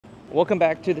Welcome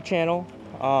back to the channel.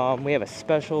 We have a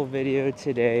special video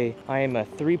today. I am a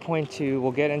 3.2,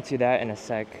 we'll get into that in a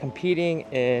sec, competing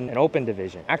in an open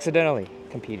division, accidentally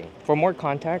competing. For more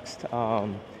context,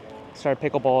 started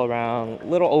pickleball around a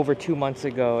little over 2 months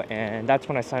ago, and that's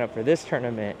when I signed up for this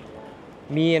tournament.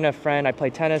 Me and a friend I play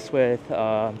tennis with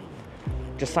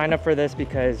just signed up for this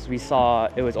because we saw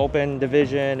it was open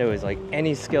division, it was like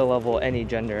any skill level, any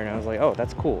gender, and I was like, oh,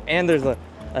 that's cool. And there's a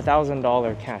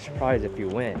 $1,000 cash prize if you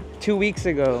win. 2 weeks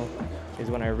ago is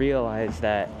when I realized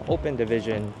that open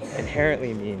division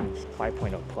inherently means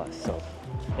 5.0 plus. So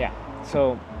yeah,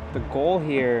 so the goal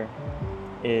here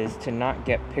is to not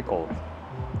get pickled.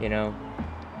 You know,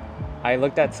 I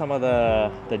looked at some of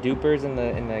the DUPRs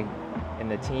in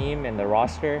the team and the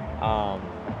roster.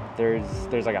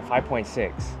 There's like a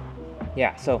 5.6.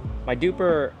 Yeah, so my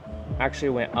DUPR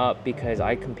actually went up because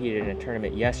I competed in a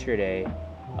tournament yesterday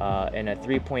in a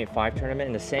 3.5 tournament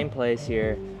in the same place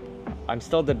here. I'm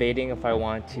still debating if I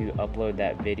want to upload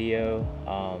that video.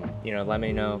 You know, let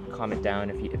me know, comment down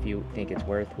if you think it's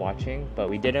worth watching. But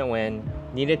we didn't win.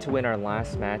 Needed to win our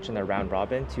last match in the round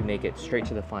robin to make it straight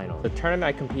to the final. The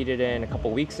tournament I competed in a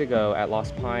couple weeks ago at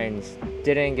Lost Pines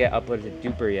didn't get uploaded to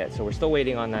DUPR yet, so we're still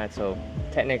waiting on that. So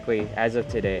technically, as of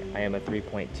today, I am a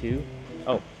 3.2.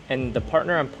 Oh, and the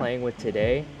partner I'm playing with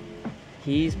today,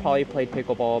 he's probably played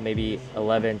pickleball maybe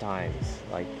 11 times.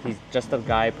 Like, he's just a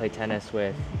guy I play tennis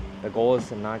with. The goal is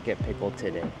to not get pickled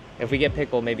today. If we get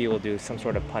pickled, maybe we'll do some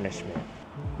sort of punishment.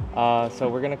 So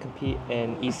we're gonna compete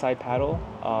in Eastside Paddle.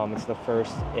 It's the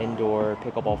first indoor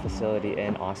pickleball facility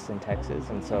in Austin, Texas.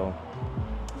 And so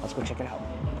let's go check it out.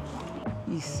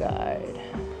 Eastside.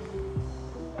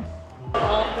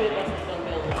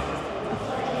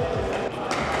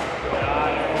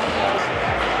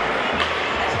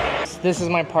 This is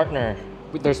my partner.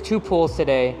 There's 2 pools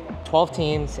today, 12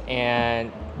 teams,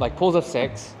 and like pools of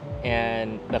 6,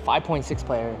 and the 5.6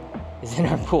 player is in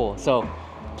our pool. So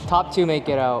top 2 make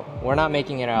it out. We're not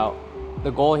making it out.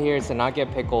 The goal here is to not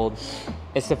get pickled.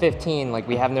 It's the 15, like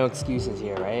we have no excuses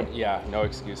here, right? Yeah, no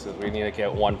excuses. We need to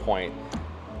get 1 point.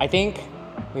 I think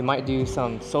we might do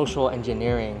some social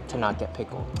engineering to not get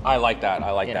pickled. I like that,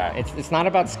 I like that. It's not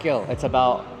about skill, it's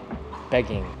about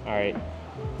begging. All right,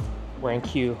 we're in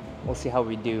queue. We'll see how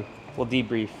we do. We'll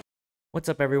debrief. What's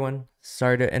up, everyone?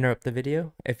 Sorry to interrupt the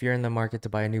video. If you're in the market to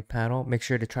buy a new paddle, make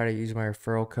sure to try to use my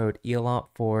referral code eellaup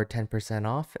for 10%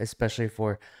 off, especially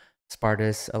for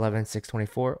Spartus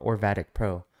 11624 or Vatic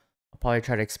Pro. I'll probably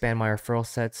try to expand my referral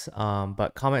sets,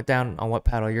 but comment down on what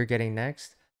paddle you're getting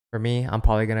next. For me, I'm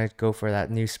probably gonna go for that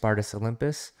new Spartus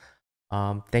Olympus.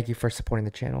 Thank you for supporting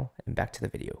the channel, and back to the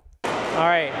video. All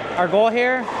right, our goal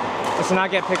here is to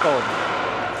not get pickled.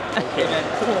 Okay.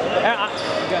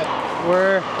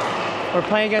 We're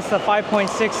playing against the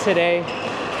 5.6 today.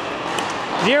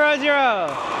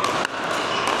 0-0.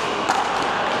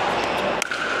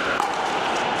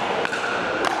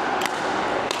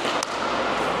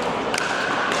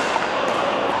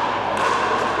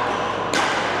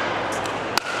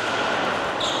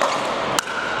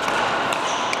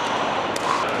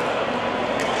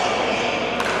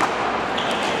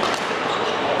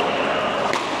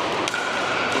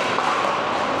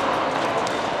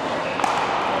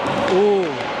 Ooh.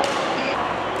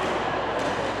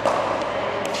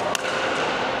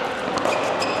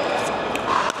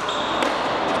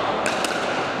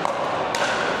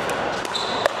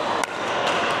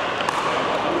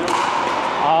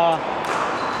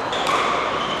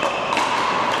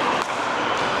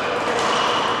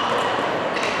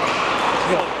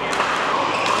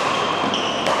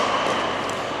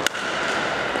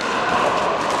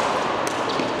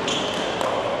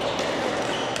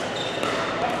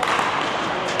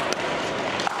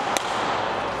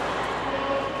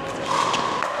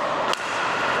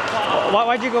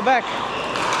 Why'd you go back?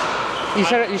 You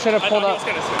should have pulled up.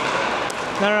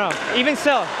 No. Even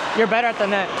still, you're better at the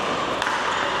net.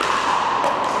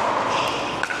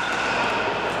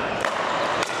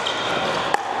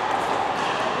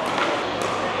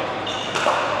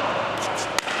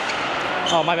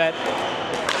 Oh, my bad.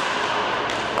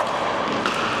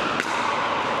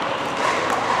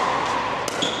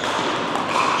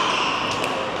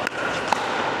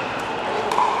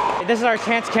 This is our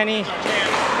chance, Kenny.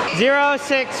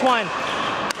 0-6-1.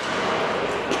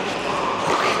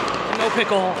 No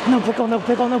pickle. No pickle, no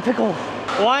pickle, no pickle.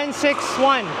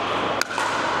 1-6-1.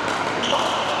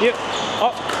 Yep.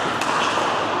 Oh.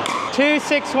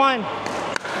 2-6-1.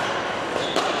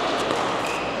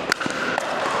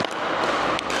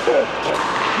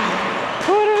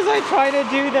 What was I trying to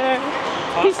do there?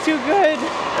 He's too good.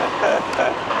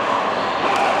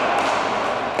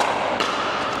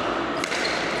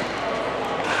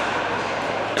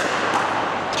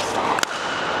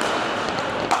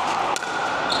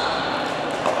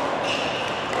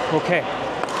 Okay.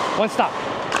 One stop.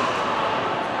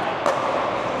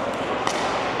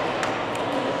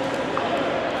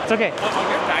 It's okay. On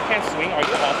your backhand swing, are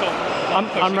you also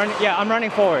I'm running. Yeah, I'm running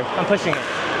forward. I'm pushing it.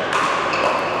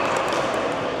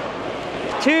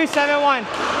 2-7-1.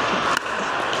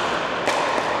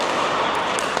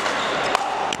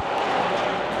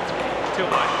 too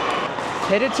high?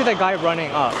 Hit it to the guy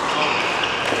running up.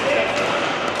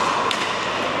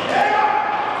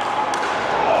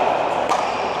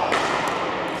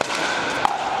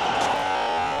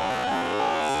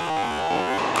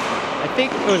 I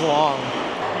think it was long.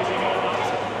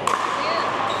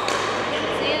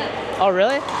 Oh,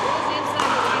 really?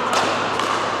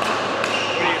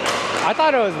 I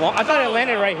thought it was long. I thought it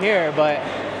landed right here, but.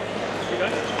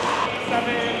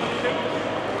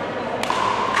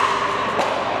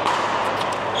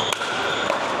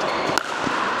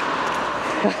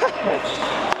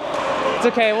 It's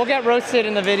okay, we'll get roasted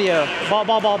in the video. Ball,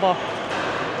 ball, ball, ball.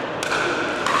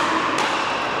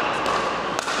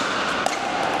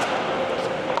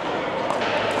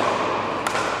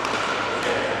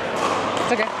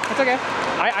 It's okay, it's okay.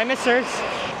 I missed hers.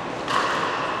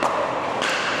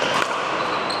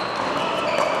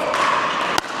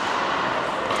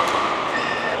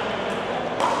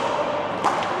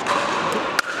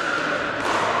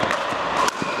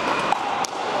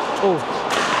 Oh.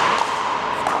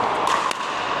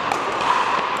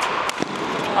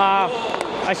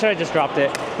 I should have just dropped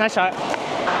it. Nice shot.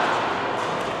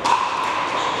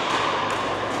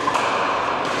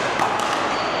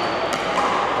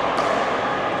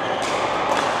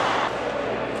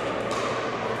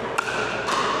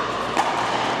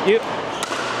 You.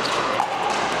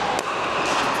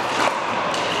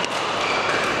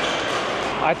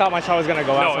 I thought my shot was gonna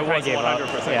go out, so I gave up.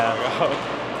 100% Yeah.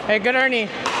 Hey, good Ernie.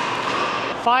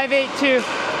 5-8-2.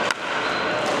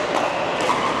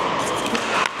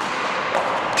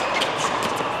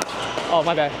 Oh,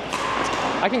 my bad.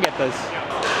 I can get those.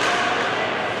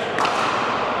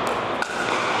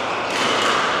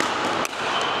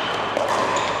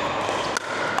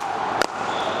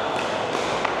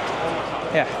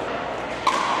 Yeah.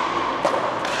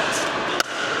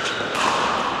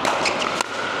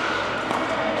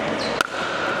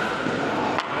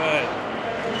 Good.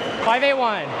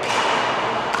 5-8-1.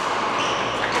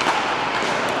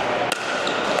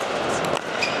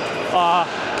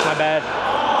 My bad.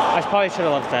 I probably should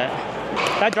have left that.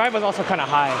 That drive was also kind of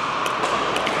high.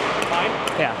 Fine?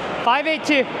 Yeah.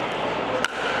 5-8-2.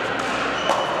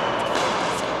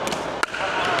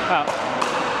 Oh.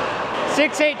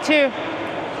 6-8-2.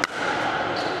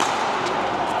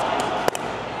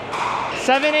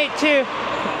 7-8-2.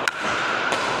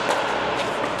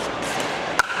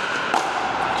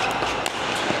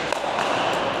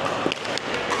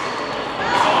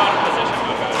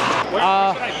 Where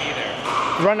should I be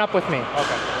there? Run up with me.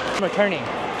 Okay. I'm returning.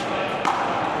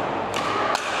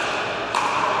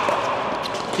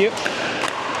 Cute.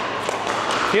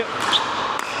 Cute.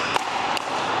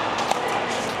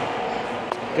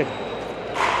 Good.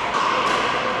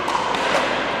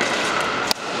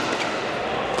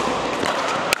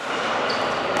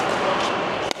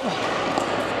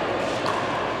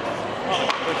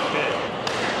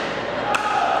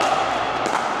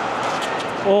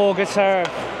 Oh, good serve.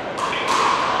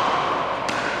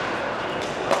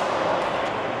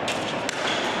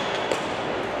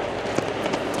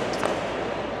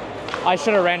 I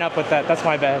should have ran up with that. That's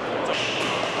my bad.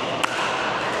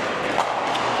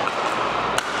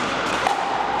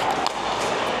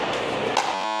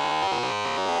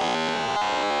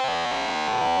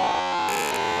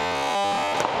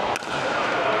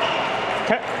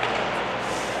 Okay.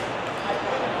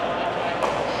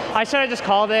 I should have just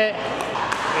called it.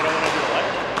 You don't want to do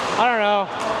what? I don't know.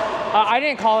 I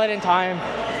didn't call it in time.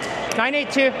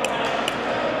 9-8-2.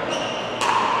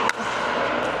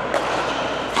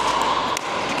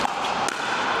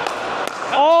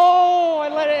 Oh, I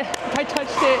let it. I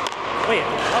touched it. Wait,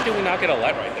 how did we not get a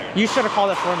let right there? You should have called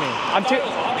it for me. I'm too. It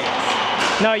was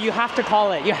obvious. No, you have to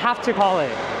call it. You have to call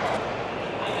it.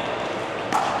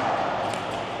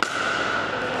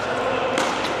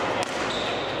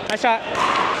 Nice shot.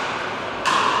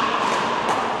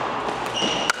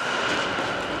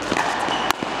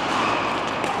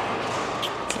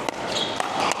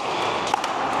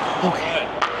 Okay.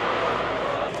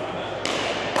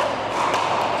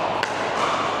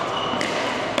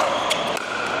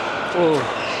 Ooh.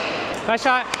 Nice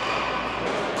shot.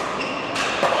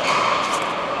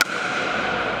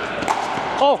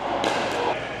 Oh.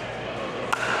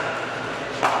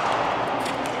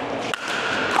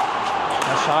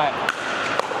 Nice shot.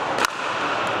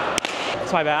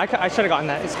 That's my bad. I should have gotten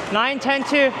that. It's 9, 10,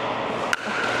 2.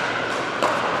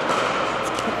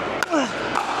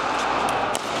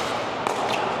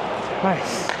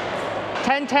 Nice.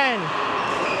 10, 10.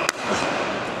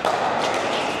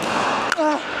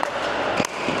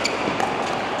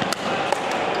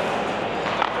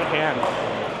 Good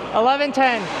hand. 11,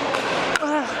 10.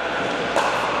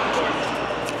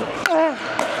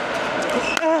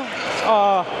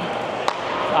 Oh,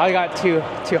 I got too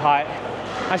hot.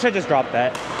 I should just drop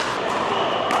that.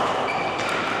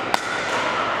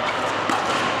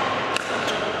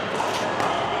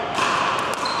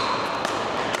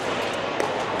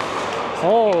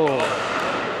 Oh,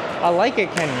 I like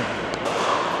it, Kenny.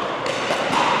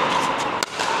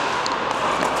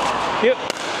 Yep.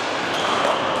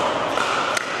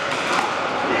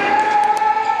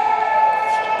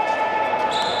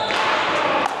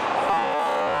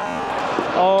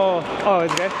 Oh,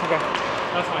 it's good? Okay.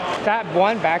 That's fine. That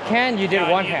one backhand, you did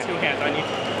one hand. Two hands. I need.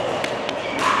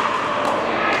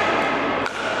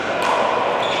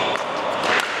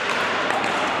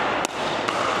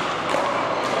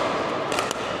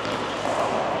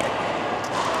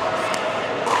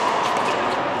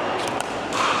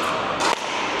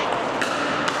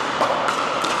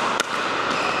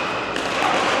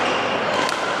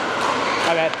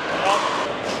 My bad.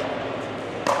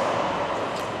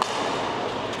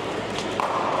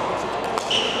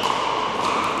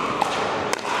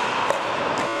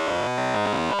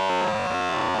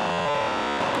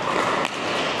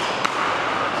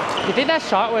 You think that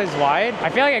shot was wide? I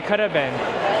feel like it could have been.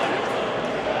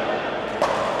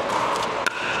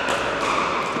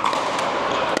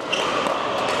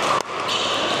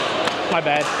 My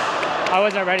bad. I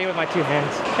wasn't ready with my two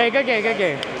hands. Hey, good game, good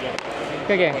game.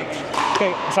 Good game.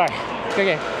 Good, sorry. Good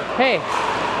game. Hey,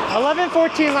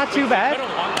 11-14, not too bad.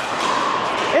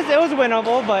 It was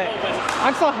winnable, but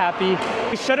I'm still happy.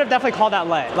 We should have definitely called that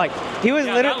let. Like, he was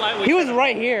literally, he was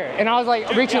right here, and I was like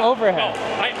reaching over him. No,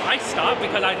 I stopped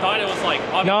because I thought it was like,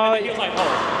 no, he was like,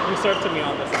 oh, you served to me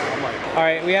on this. I'm like, all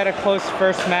right, we had a close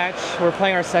first match. We're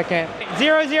playing our second.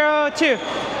 0-0-2.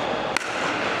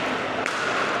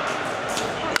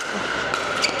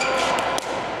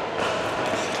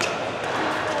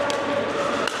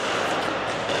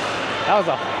 That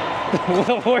was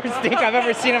the worst thing I've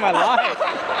ever seen in my life.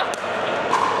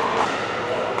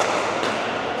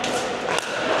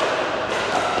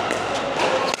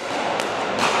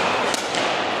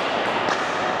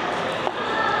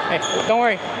 Hey, don't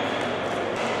worry.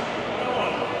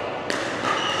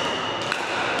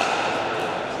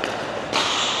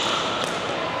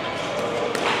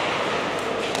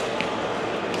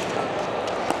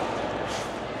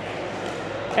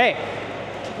 Hey,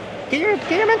 get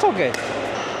your mental good.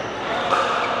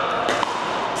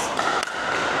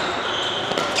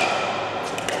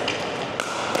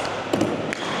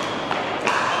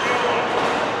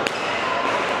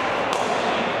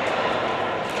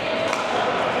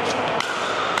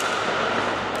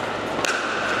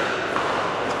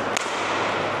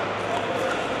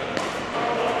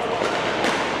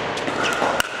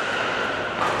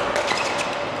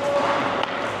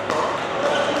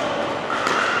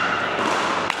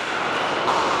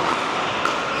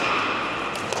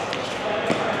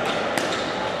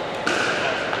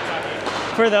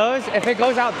 For those, if it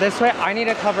goes out this way, I need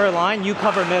to cover a line, you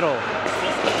cover middle.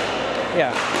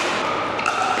 Yeah.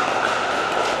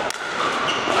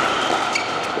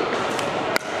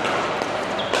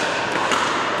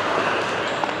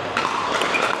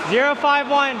 Zero, 5,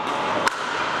 1.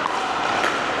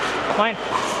 Fine.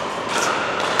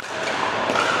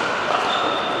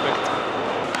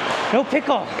 No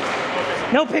pickle.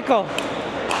 No pickle.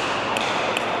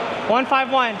 1,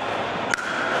 5, 1.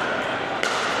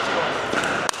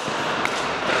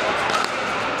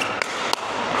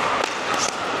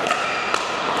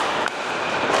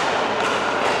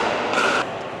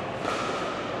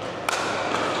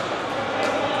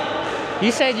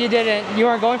 You said you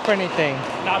weren't going for anything.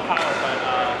 not power, but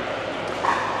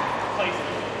placement.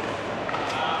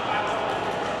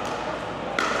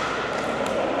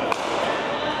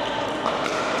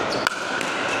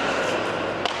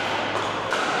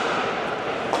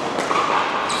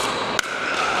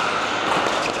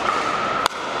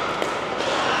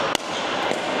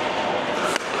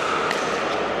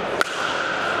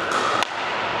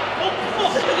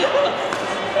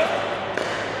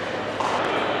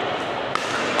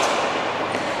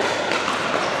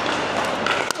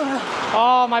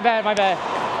 Oh, my bad, my bad.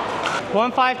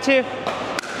 1, 5, 2.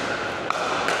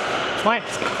 Mine.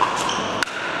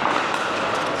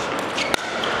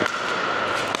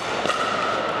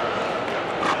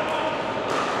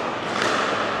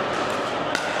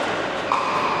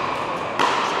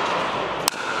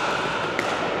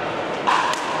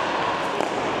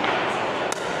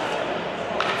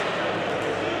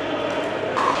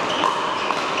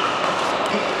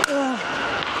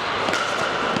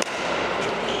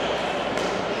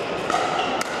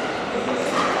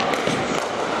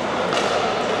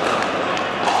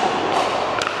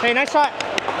 Hey, nice shot.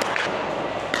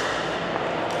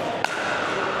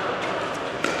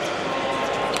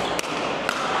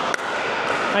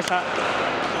 Nice shot.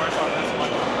 Worse on this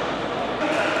one.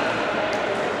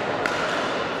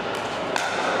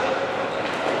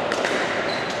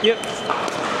 Yep.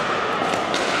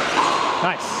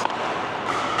 Nice.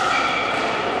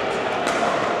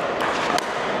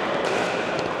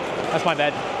 That's my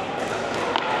bad.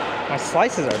 My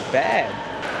slices are bad.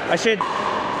 I should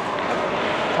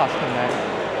toss them back.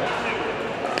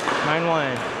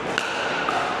 9-1.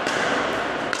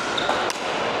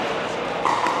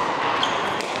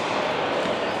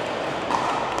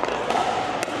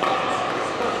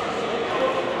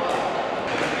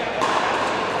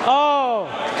 Oh,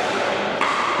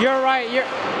 you're right.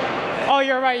 Oh,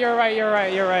 you're right. You're right. You're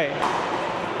right. You're right.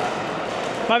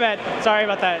 My bad. Sorry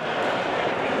about that.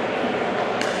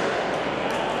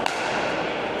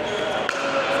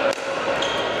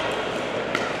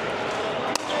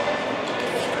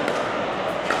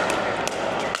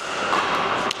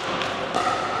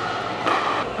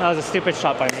 That was a stupid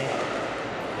shot by me.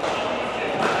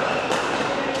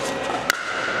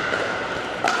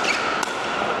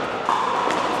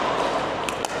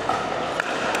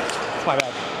 It's my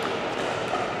bad.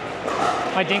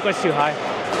 My dink was too high.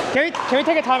 Can we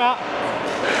take a timeout?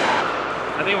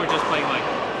 I think we're just playing like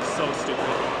so stupid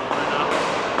right now.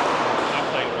 I'm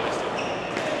playing really stupid.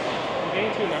 I'm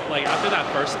getting too nervous. Like after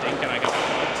that first dink and I got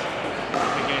hooked,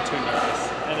 I'm getting too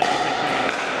nervous. And then I'm thinking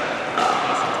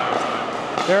this entire time.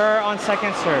 They're on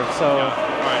second serve, so Yeah.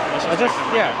 Alright, let's just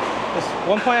just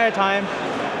 1 point at a time.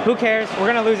 Who cares? We're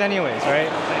gonna lose anyways, right?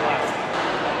 Play last.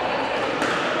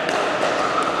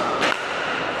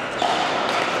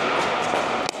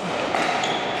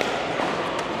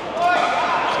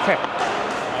 Okay.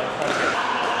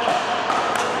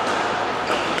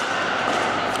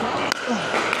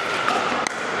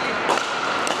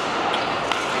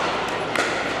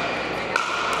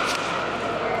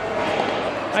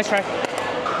 Nice try.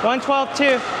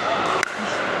 112-2.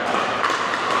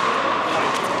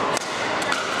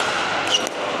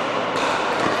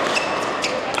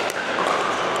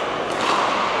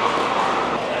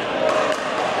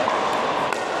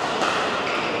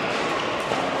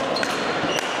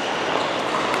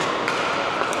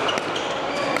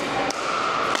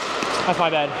 That's my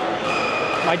bad.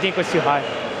 My dink was too high.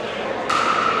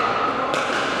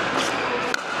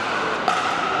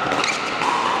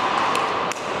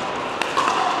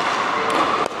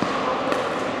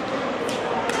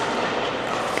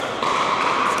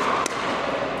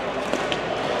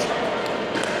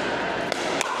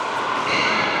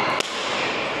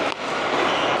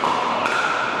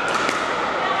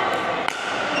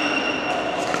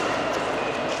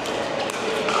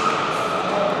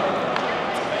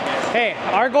 Hey,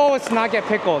 our goal was to not get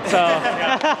pickled, so.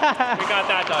 Yeah, we got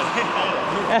that done.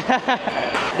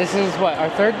 This is what, our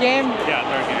third game? Yeah,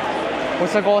 third game.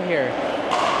 What's the goal here?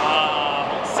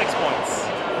 6 points.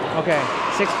 Okay,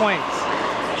 6 points.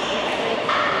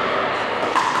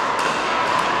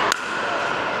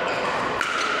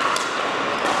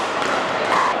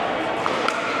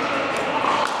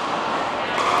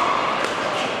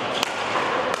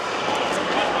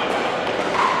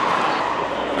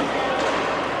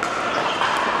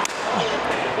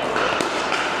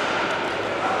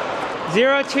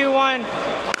 Zero, 2, 1. Yep.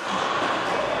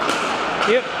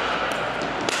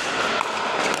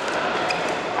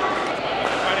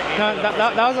 No,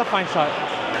 that was a fine shot.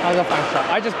 That was a fine shot.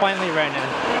 I just blindly ran in.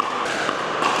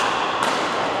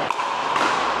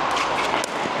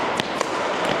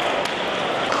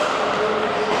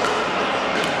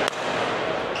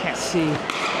 Can't see.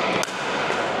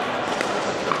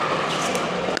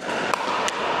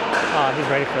 Oh, he's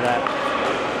ready for that.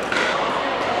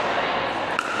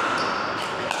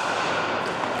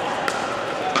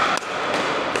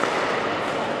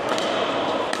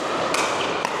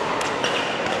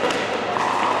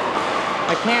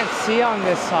 I can't see on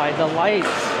this side, the lights.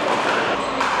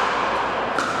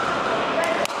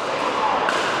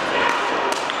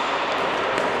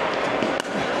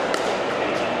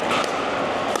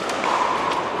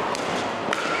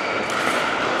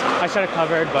 I should have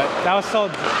covered, but that was so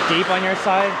deep on your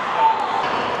side.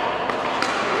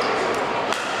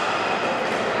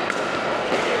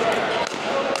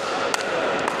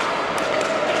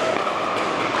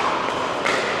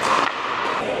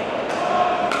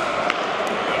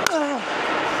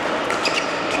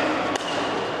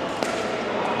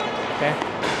 Okay.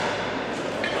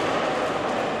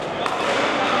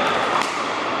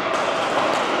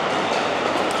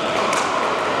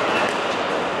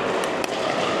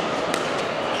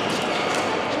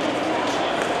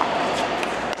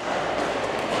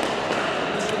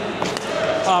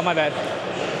 Oh, my bad.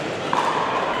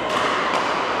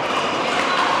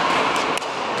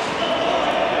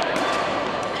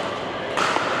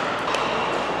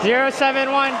 Zero,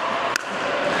 7, 1.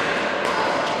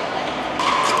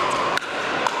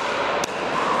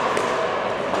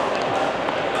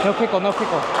 No pickle, no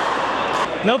pickle.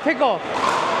 No pickle.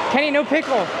 Kenny, no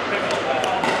pickle.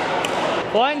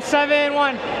 1, 7,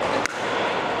 1.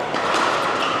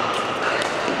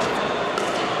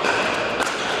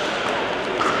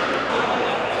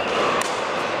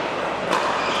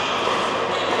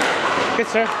 Good,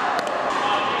 sir.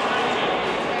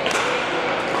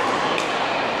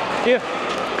 You.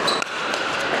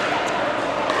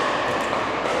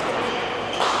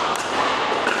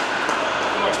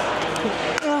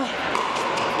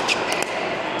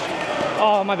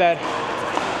 Oh, my bad.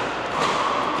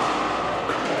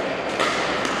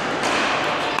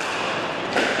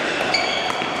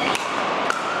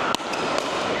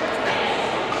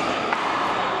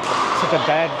 Such a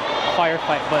bad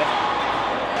firefight, but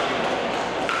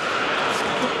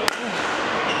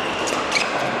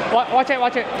watch it,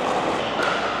 watch it.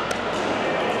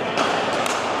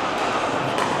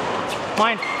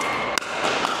 Mine.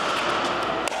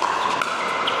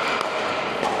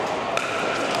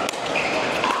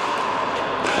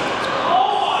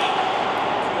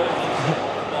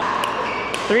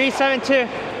 Three, 7, 2.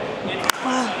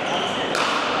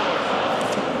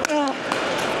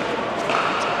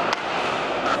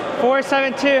 4,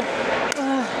 7, 2.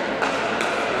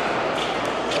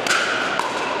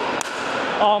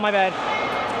 Oh, my bad.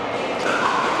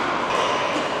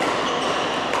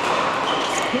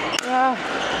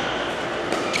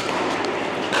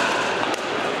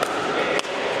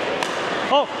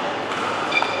 Oh.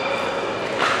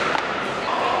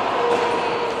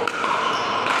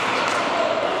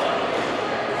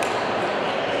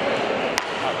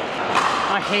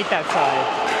 I hate that side.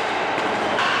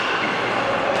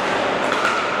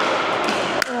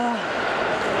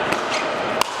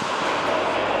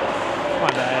 My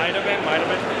bad. Might have been, might have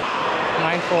been.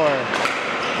 9, 4.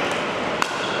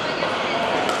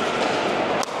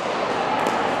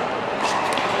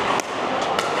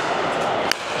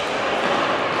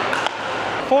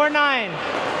 Four, 9.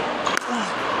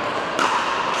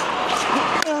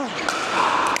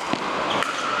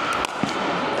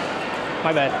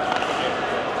 My bad.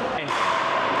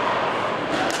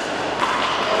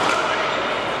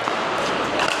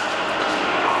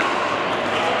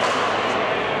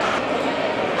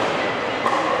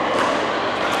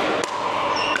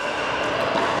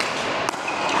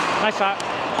 Nice shot.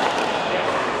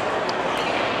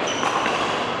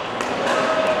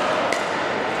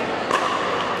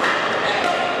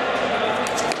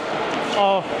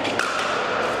 Oh.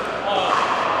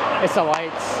 It's the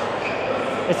lights.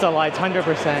 It's the lights,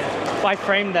 100%. I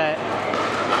framed that.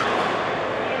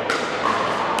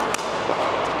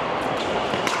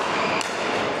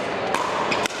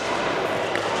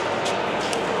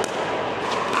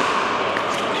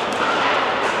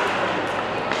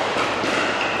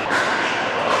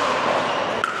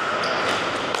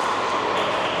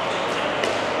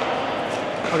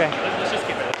 Okay. Let's just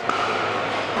keep it.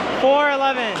 4,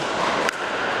 11.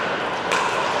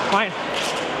 Mine.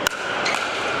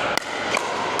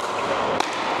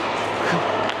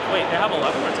 Wait, they have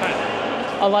 11 or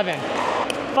 10? 11.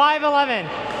 5, 11.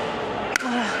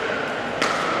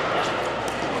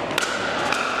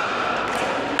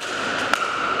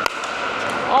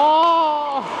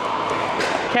 Oh!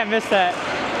 Can't miss that.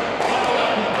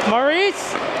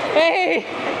 Maurice? Hey!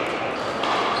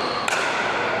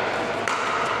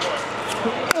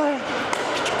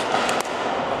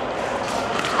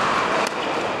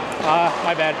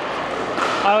 My bad.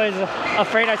 I was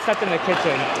afraid I stepped in the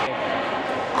kitchen.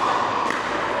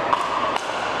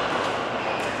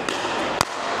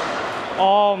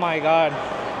 Oh my god.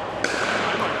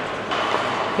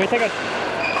 Can we take a...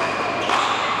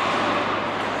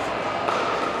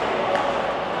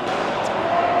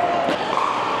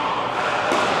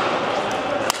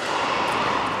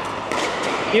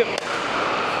 Yep.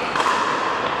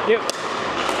 Yep.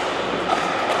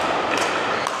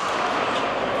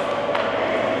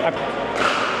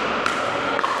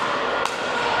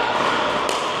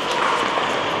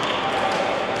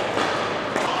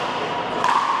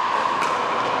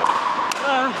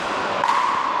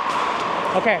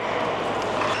 Okay,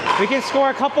 we can score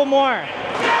a couple more.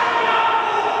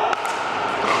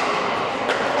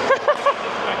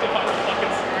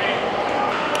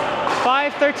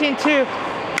 5, 13, 2.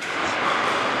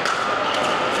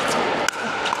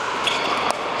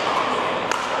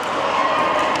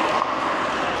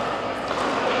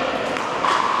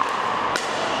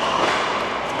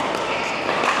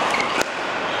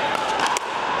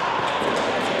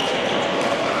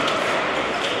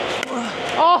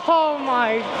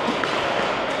 my.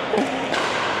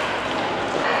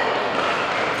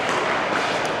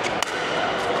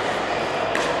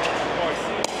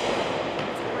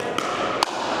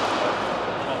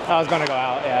 I was gonna go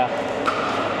out, yeah.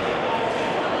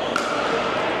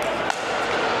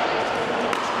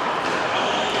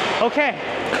 Okay.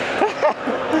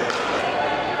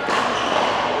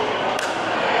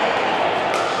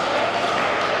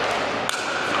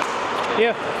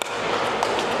 Yeah.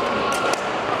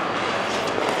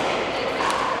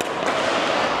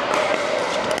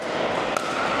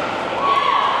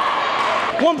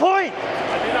 1 point.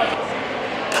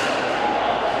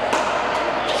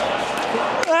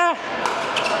 Ah.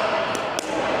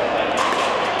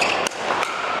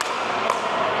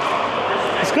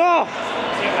 Let's go.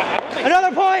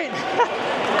 Another point.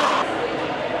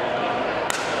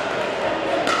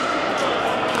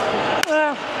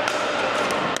 Ah.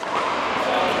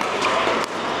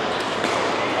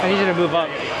 I need you to move up.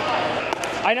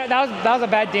 I know that was a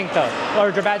bad dink though, or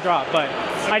a bad drop, but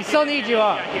I still need you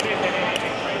up.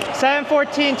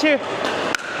 7-14, 2.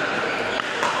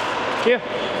 You.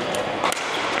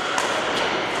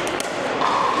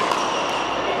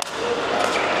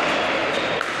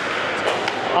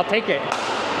 I'll take it.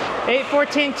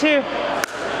 8-14, 2.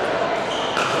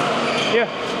 You.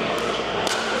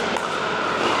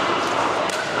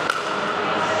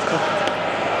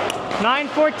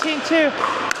 9-14, 2.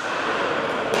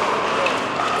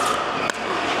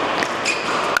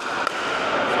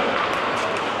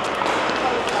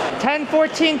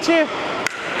 10-14, 2.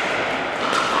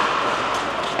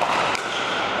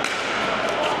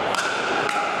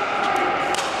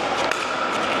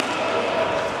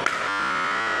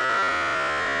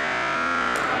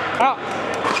 Out.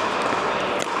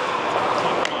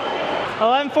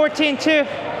 11-14, 2.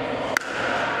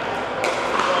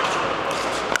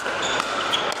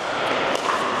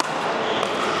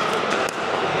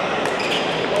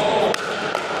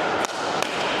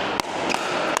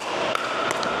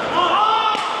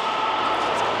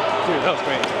 That was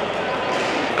great.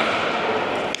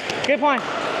 Good point.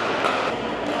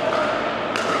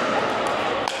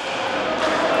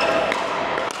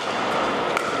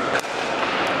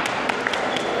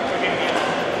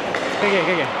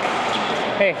 Good game.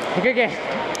 Hey, good game.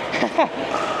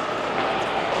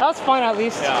 That was fun at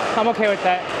least. Yeah. I'm okay with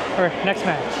that for next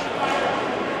match.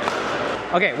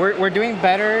 Okay, we're doing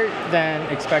better than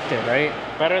expected, right?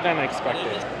 Better than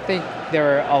expected. I think there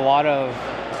were a lot of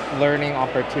learning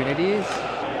opportunities.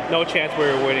 No chance we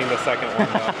were winning the second one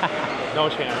though. No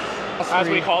chance. As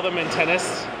we call them in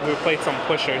tennis, we played some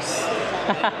pushers.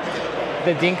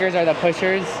 The dinkers are the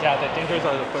pushers? Yeah, the dinkers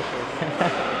are the pushers.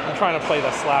 I'm trying to play the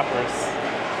slappers.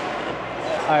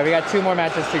 Alright, we got 2 more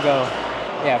matches to go.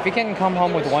 Yeah, if we can come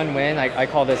home with 1 win, I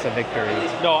call this a victory.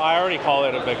 No, I already call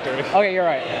it a victory. Okay, you're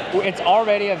right. It's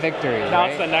already a victory, Now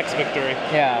right? it's the next victory.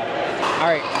 Yeah.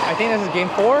 Alright, I think this is game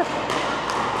 4.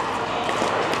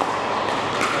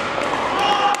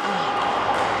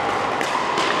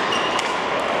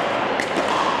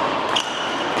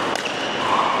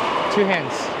 Two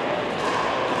hands.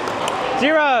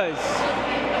 Zeros.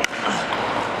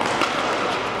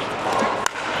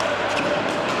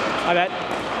 I bet.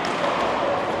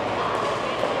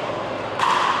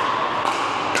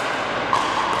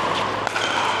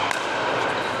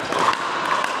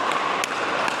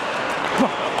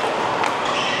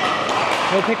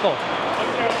 No pickle.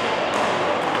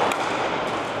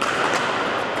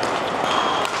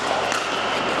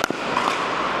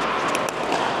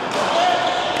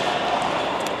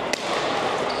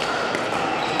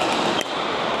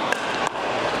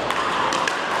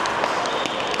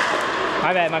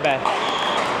 My bad.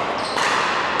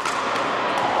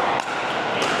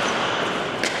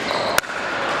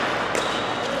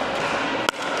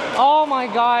 Oh my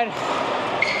God.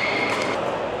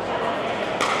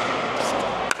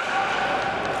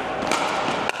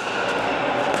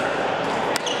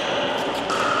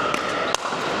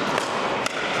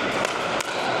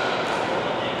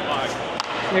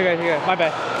 You're good. My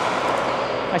bad.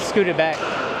 I scooted back.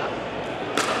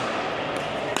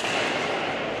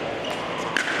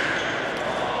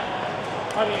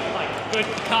 I mean, like, good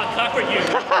clap for you. I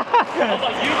was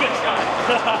like, you good shot.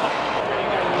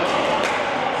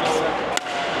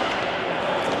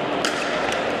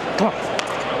 Come on.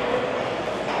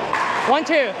 1,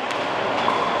 2.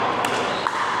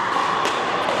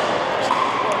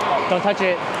 Don't touch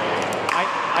it.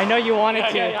 I know you wanted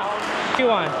to. Yeah.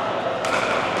 2-1.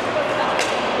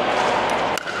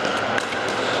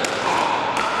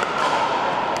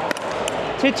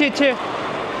 Two.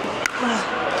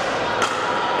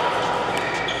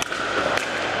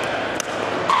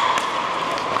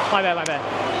 My bad, my bad.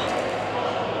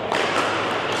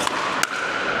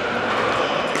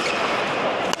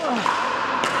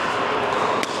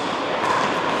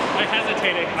 I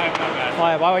hesitated. My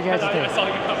bad. Why would you hesitate? I saw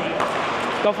you coming.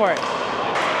 Go for it.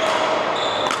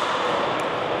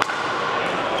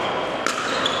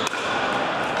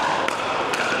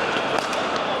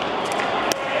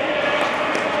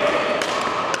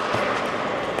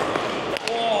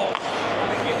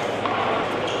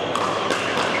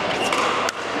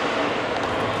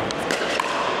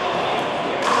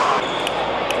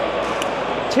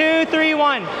 Two, 3,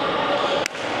 1.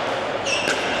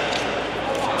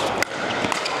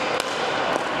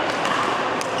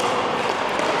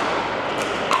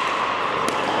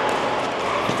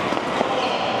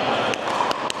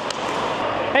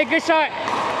 Hey, good shot.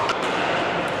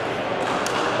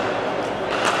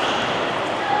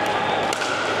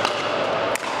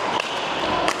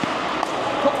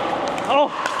 Oh.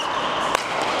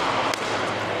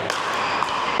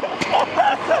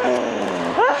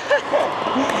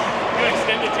 You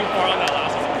extended too far on that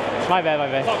last one. My bad, my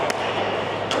bad. Okay.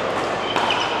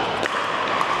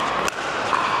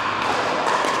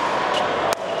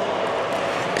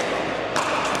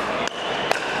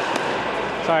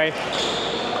 Sorry.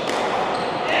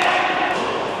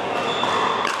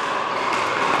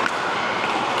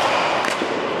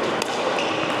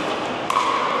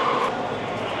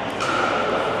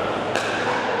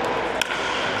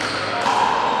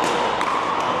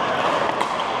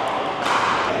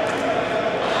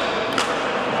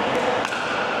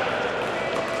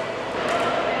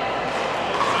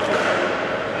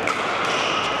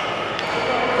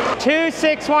 Two,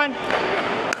 6, 1.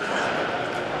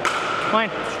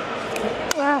 Mine.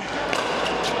 Wow.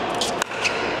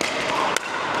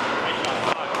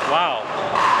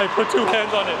 I put 2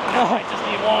 hands on it. I just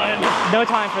need 1. No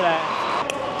time for that.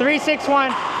 3, 6,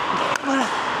 1.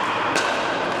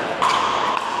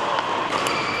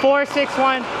 4, 6,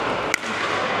 1.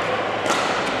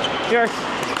 Yours.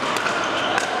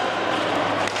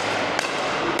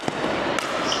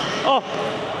 Oh.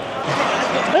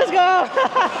 Let's go.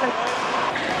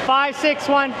 5, 6,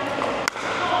 1.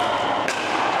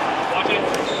 Watch it.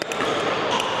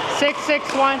 6,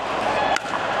 6, 1.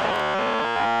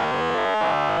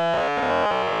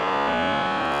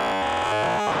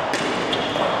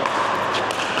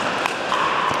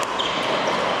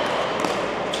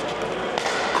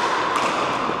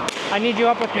 I need you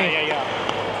up with me. Yeah.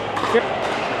 Yep.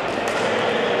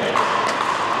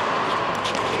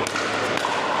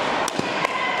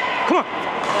 Come on.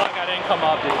 Fuck, I didn't come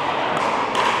up, dude.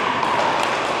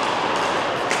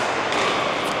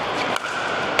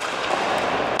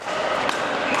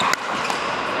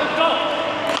 Let's go.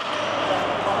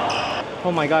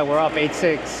 Oh my God, we're up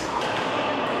 8-6.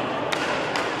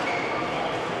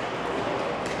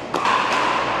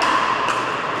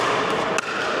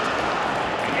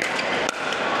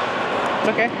 It's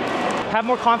okay. Have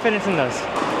more confidence in those.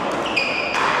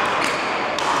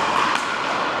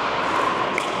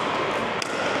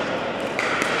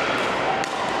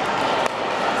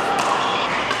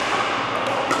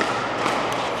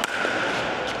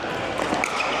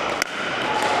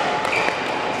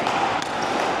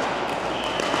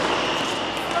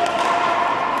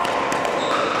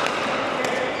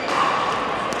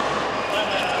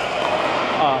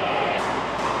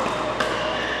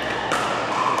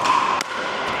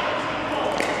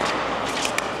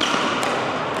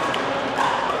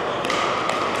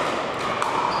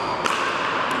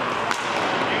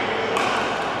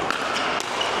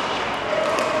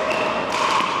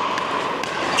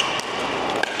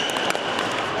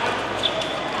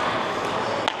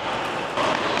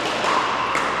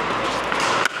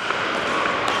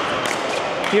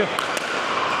 You.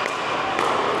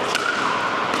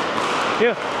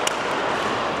 You.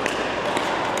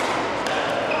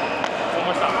 One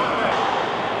more stop.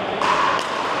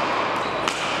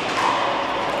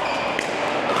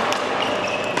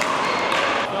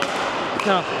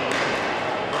 No.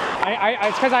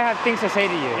 It's because I have things to say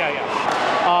to you.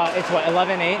 Yeah. It's what,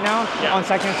 11-8 now? Yeah. On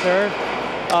second serve.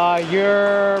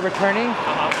 You're returning.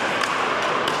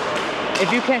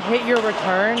 If you can hit your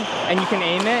return and you can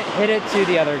aim it, hit it to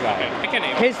the other guy. Okay, I can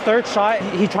aim it. His third shot,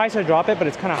 he tries to drop it, but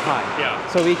it's kind of high. Yeah.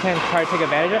 So we can try to take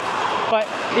advantage of it. But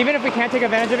even if we can't take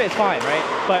advantage of it, it's fine, right?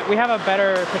 But we have a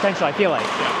better potential, I feel like.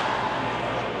 Yeah.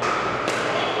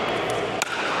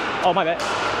 Oh, my bad.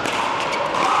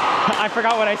 I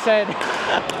forgot what I said.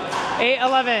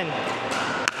 8-11.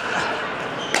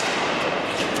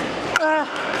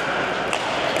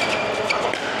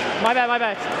 My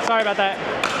bad. Sorry about that.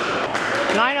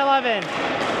 9-11.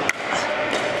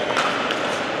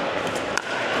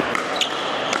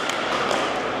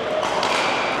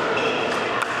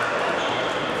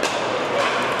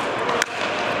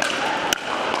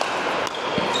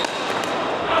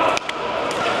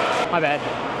 My bad.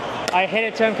 I hit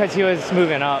it to him because he was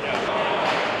moving up.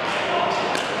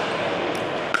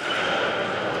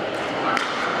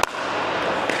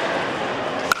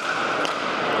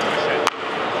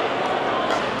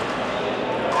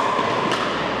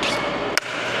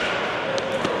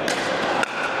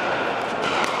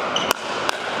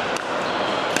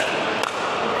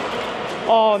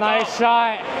 Oh, nice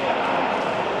shot.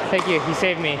 Thank you, he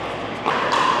saved me.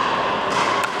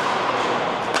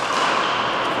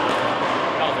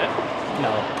 That was it?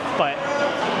 No, but.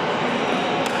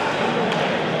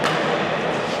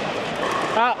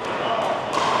 Ah.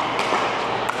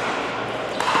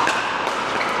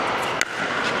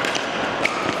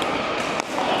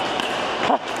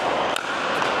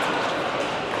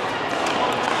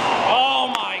 Oh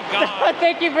my God.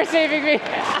 Thank you for saving me.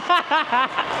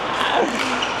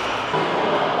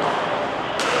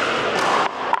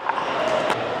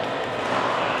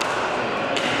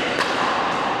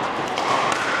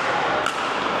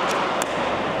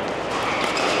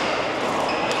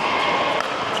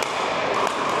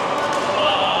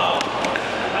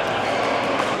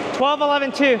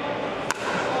 12-11-2.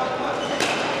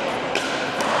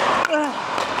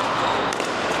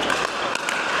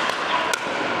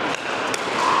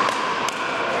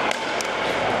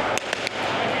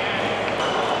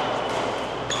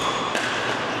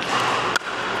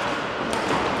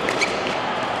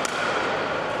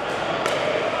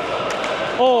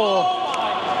 Oh.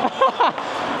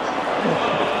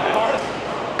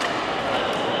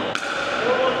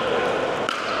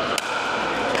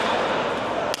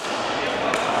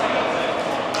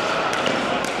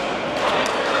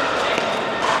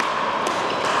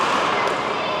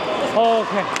 Oh,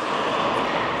 okay.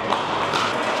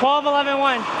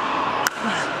 12-11-1.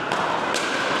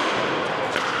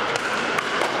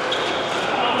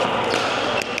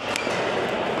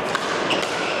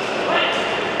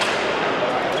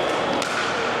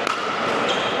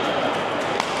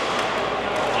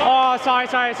 Oh, sorry.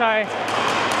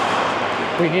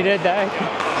 We needed that.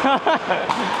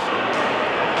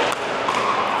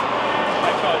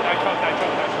 I choked.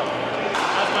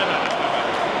 That's my bad.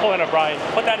 Pull it up, Brian.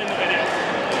 Put that in the video.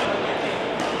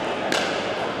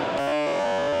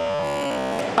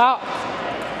 Out.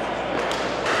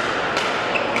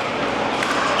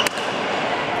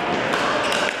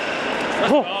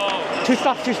 Oh, two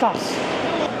stops.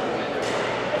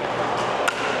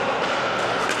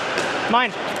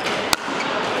 Mine.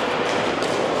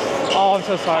 Oh, I'm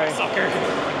so sorry. Sucker.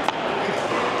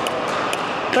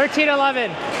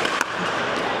 13-11.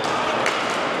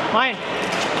 Mine.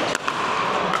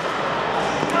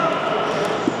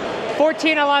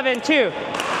 14-11-2.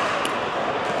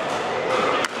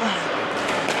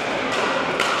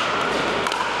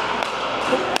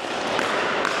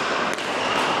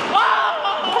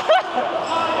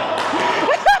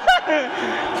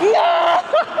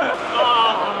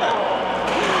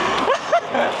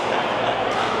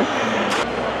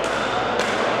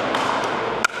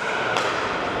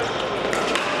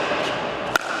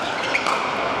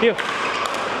 You.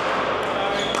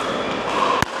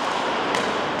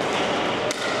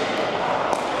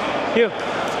 You.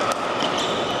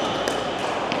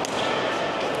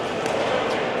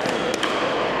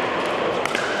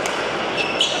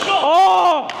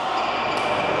 Oh!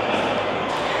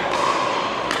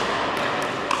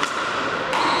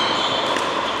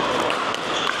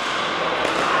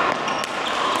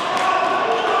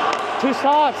 Two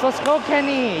slots. Let's go,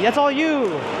 Kenny. That's all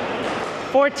you.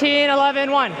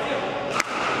 14-11-1.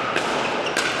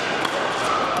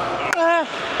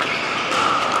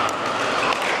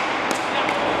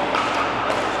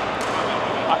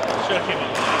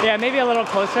 Yeah, maybe a little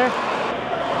closer.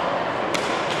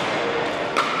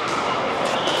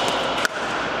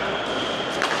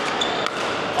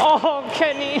 Oh,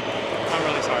 Kenny. I'm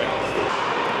really sorry.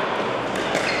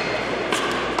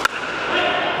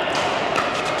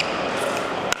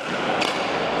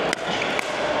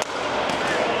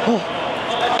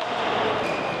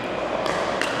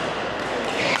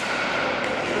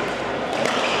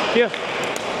 You.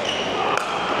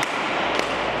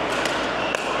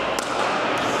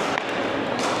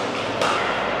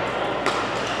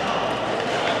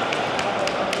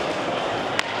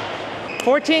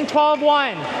 Fourteen,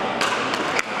 12-1.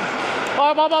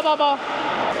 Ball.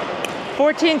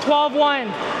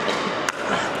 14-12-1.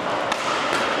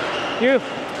 You.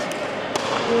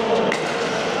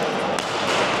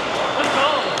 Let's go.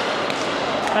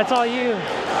 That's all you.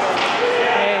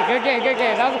 Hey, good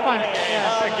game. That was fun.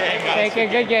 Yeah. Good game, guys. Okay,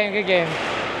 good game.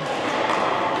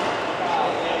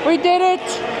 We did it!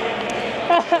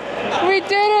 We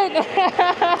did it!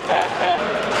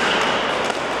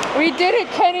 We did it,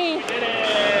 Kenny! We did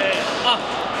it!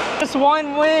 Oh. Just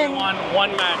one win! We won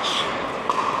one match.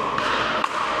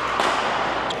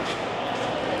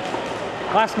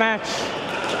 Last match.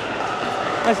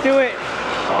 Let's do it.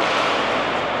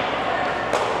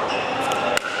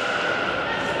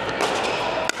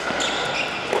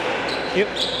 Yep.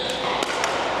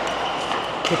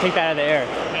 You take that out of the air,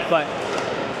 but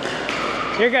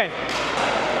you're good.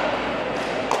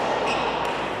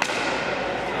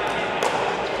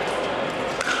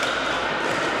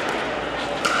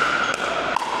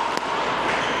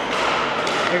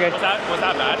 You're good. Was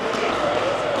that bad?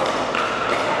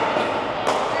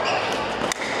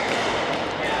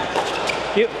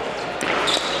 Yep.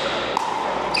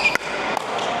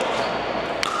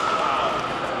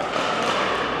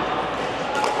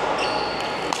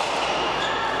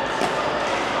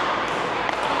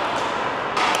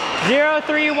 Zero,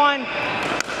 3, 1.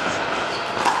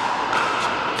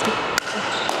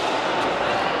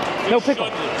 No pickle.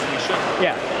 We should.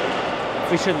 Yeah,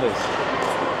 we should lose.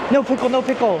 No pickle, no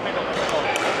pickle.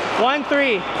 1,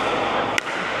 3.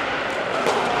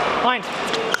 Line.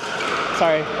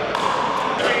 Sorry.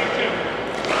 3, 2.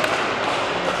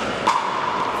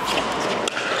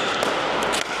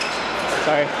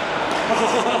 Sorry.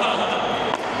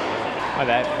 My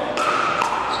bad.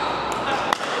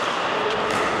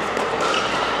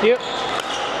 Yep.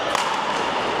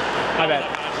 My bad.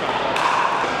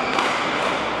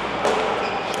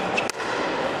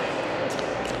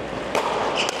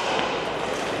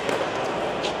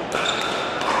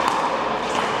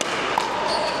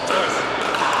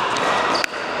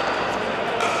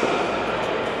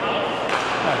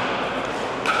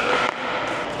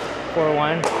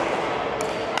 4-1.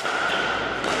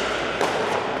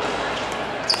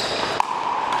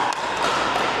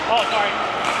 Oh, sorry.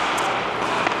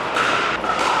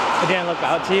 I didn't look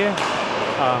out to you.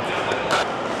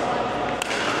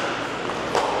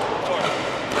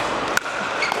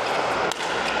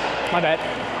 My bad.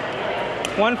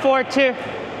 1, 4, 2.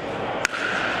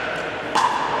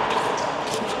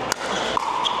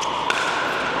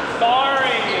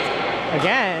 Sorry.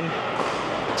 Again.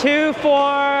 2,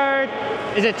 4.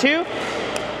 Is it 2?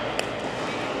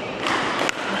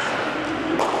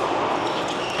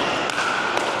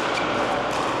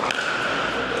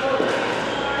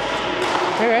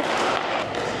 Okay.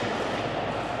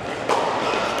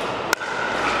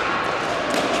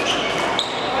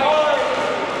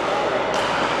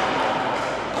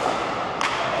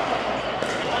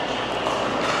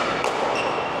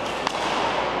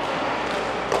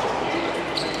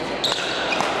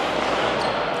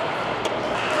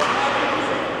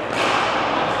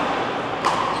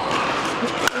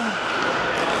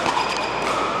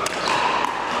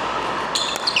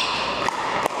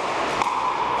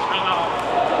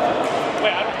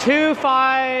 Wait, I don't. 2,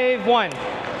 5, 1.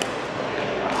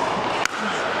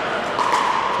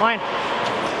 Line.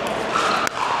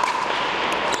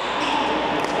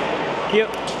 Yep.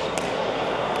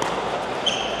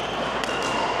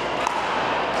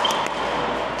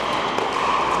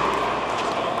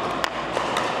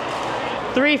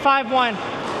 Three, 5, 1.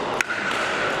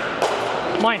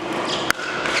 Mine.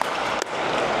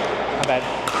 My bad.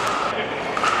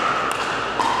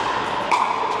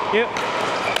 Yep.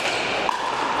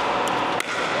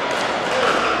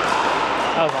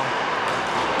 That was long.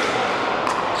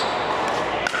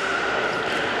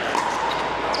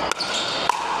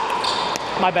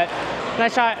 My bad.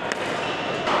 Nice shot.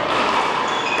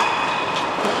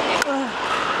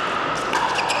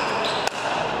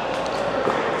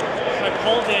 I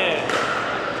pulled it.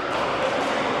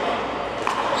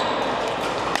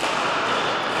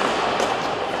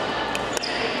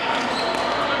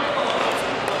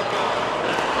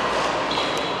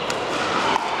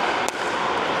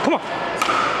 Come on.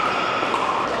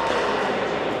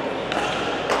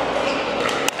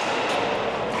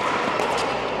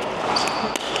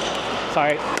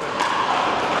 Sorry.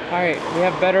 All right, we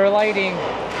have better lighting.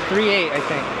 3.8, I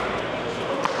think.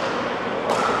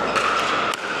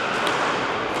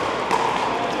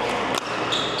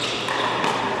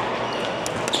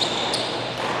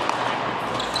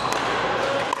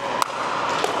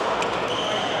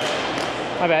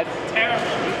 My bad.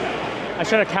 Terrible. I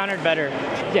should have countered better.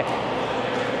 Yeah.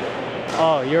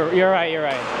 Oh, you're right. You're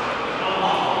right.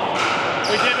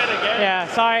 We did it again. Yeah.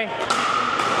 Sorry.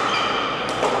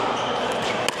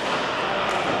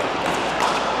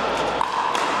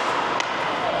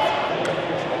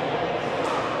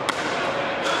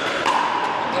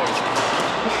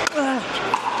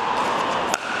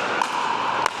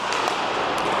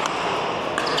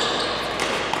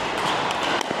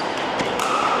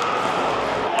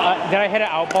 Did I hit an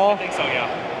out ball? I think so, yeah.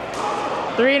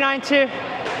 3.92.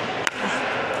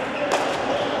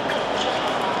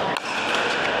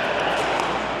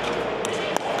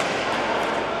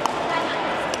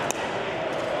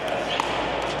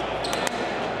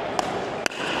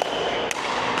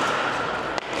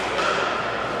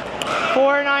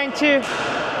 $4.92.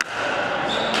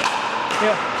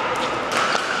 Yeah.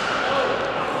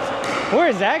 Where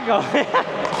is that going?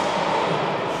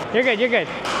 You're good, you're good.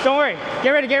 Don't worry.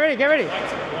 Get ready, get ready, get ready.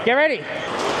 Get ready.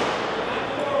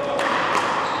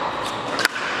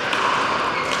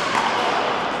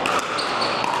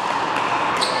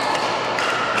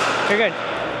 You're good.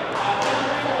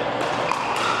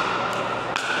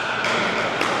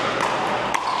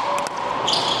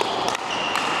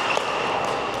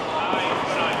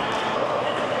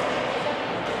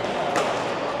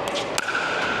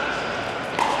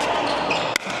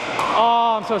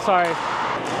 Oh, I'm so sorry.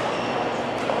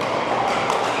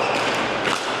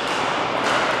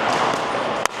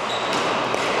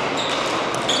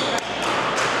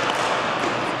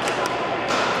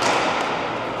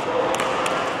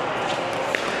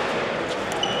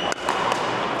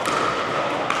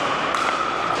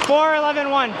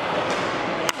 $4.11.1.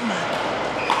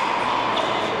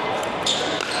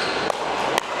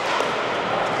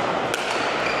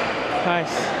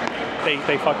 Nice.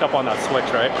 They fucked up on that switch,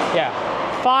 right? Yeah.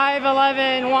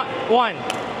 5.11.1.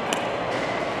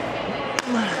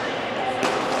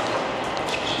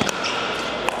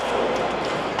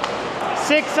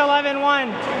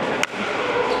 $6.11.1.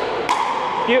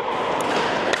 Yep.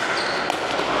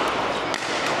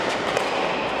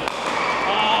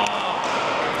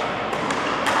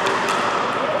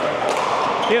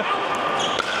 Yeah.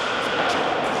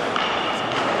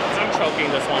 I'm choking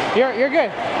this one. You're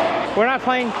good. We're not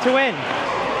playing to win.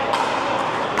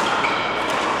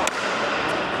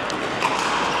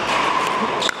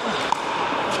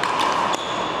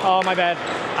 Oh, my bad.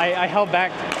 I held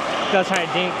back. I was trying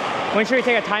to dink. When should we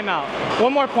take a timeout?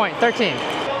 One more point. 13.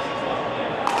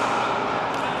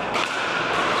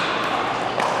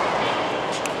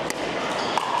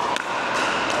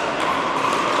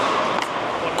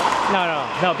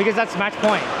 No, because that's match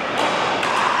point.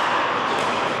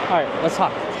 All right, let's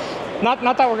talk. Not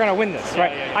that we're gonna win this,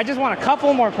 right? Yeah. I just want a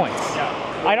couple more points. Yeah.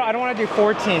 I don't want to do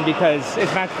 14 because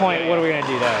it's match point. What are we gonna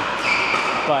do there?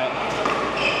 But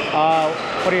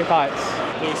what are your thoughts?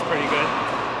 Blue's pretty good.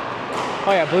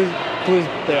 Oh yeah, blue's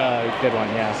the good one.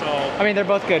 Yeah. So I mean, they're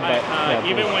both good, but yeah,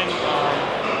 even blue.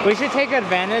 when We should take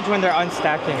advantage when they're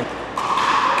unstacking.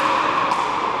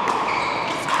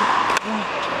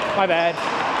 My bad.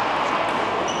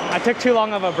 I took too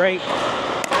long of a break.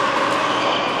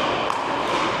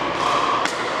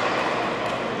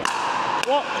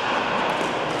 Whoa.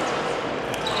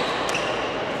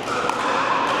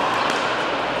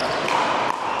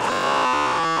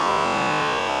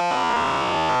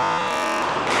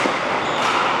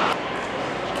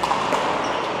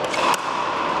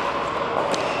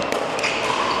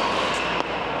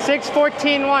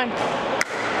 $6.14.1.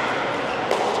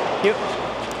 Yep.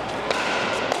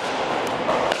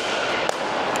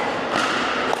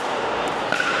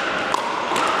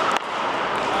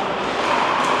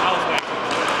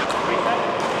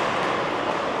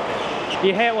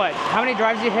 You hit what? How many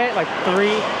drives you hit? Like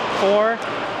 3, 4?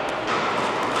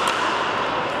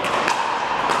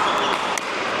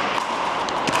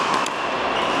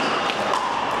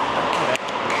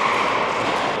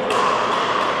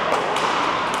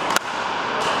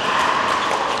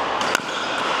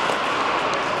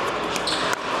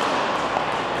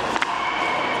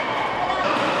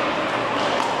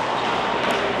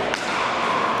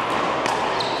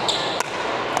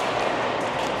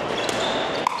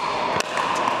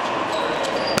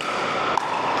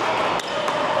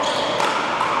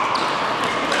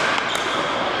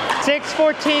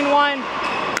 $6.14.1.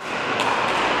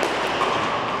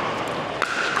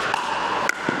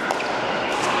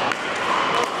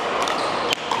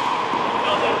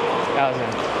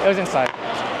 It was inside.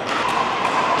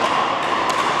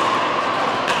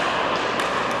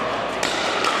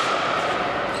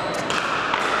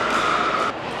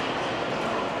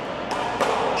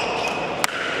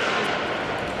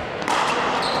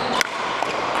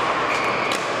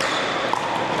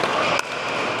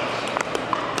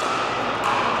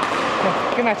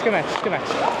 Good match, good match, good match.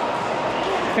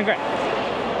 Congrats.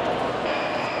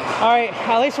 All right,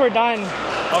 at least we're done.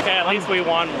 Okay, at least we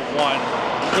won one.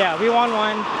 Yeah, we won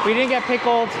one. We didn't get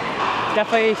pickled.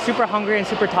 Definitely super hungry and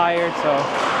super tired, so.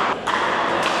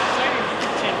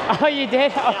 Oh, you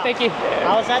did? Oh, yeah. Thank you.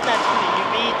 I was at that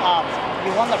tournament.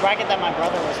 You won the bracket that my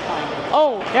brother was playing.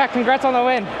 Oh, yeah, congrats on the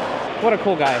win. What a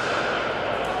cool guy.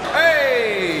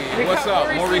 Hey! What's up?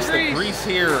 Maurice the Grease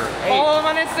here. Hey. Follow him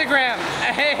on Instagram.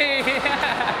 Hey.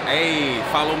 Hey,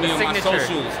 follow me on my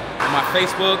socials. On my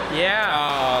Facebook.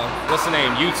 Yeah. What's the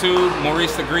name? YouTube,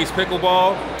 Maurice the Grease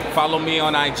Pickleball. Follow me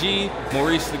on IG,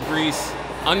 Maurice the Grease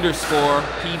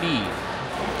 _PD.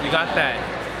 You got that.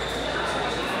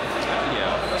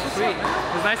 Yeah. Sweet.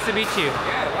 It was nice to meet you.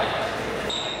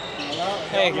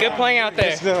 Hey, good playing out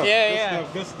there. Good stuff. Yeah.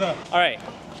 Good stuff. All right.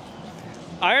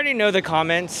 I already know the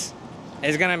comments.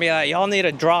 It's gonna be like, y'all need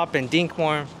to drop and dink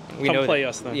more. We Come know play that.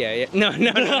 us then. Yeah.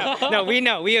 No, we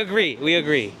know. We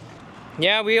agree.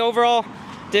 Yeah, we overall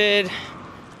did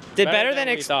better than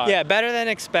we thought. Yeah, better than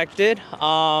expected.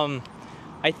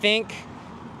 I think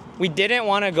we didn't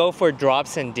want to go for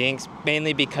drops and dinks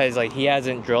mainly because like he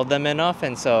hasn't drilled them enough,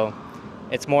 and so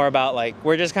it's more about like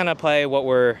we're just gonna play what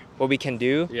we can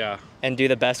do. Yeah. And do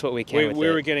the best what we can. with We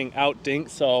it. were getting out dinked,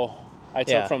 so I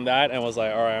took Yeah. from that and was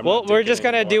like, all right. Well, we're just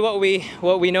gonna do what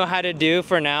we know how to do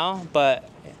for now, but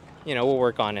you know we'll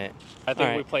work on it. I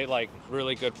think we played like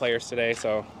really good players today,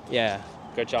 so Yeah.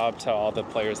 good job to all the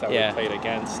players that we played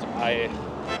against. All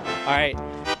right.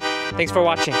 Thanks for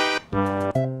watching.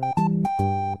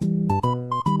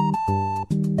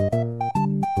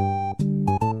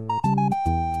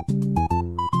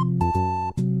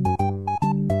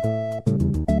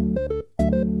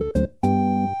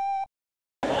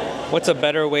 What's a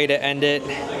better way to end it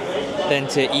than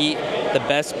to eat the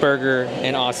best burger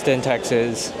in Austin,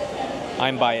 Texas?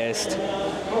 I'm biased.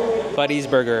 Buddy's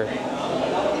Burger.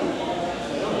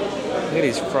 Look at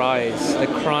these fries, the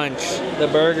crunch, the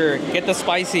burger. Get the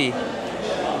spicy.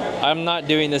 I'm not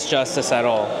doing this justice at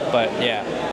all, but yeah.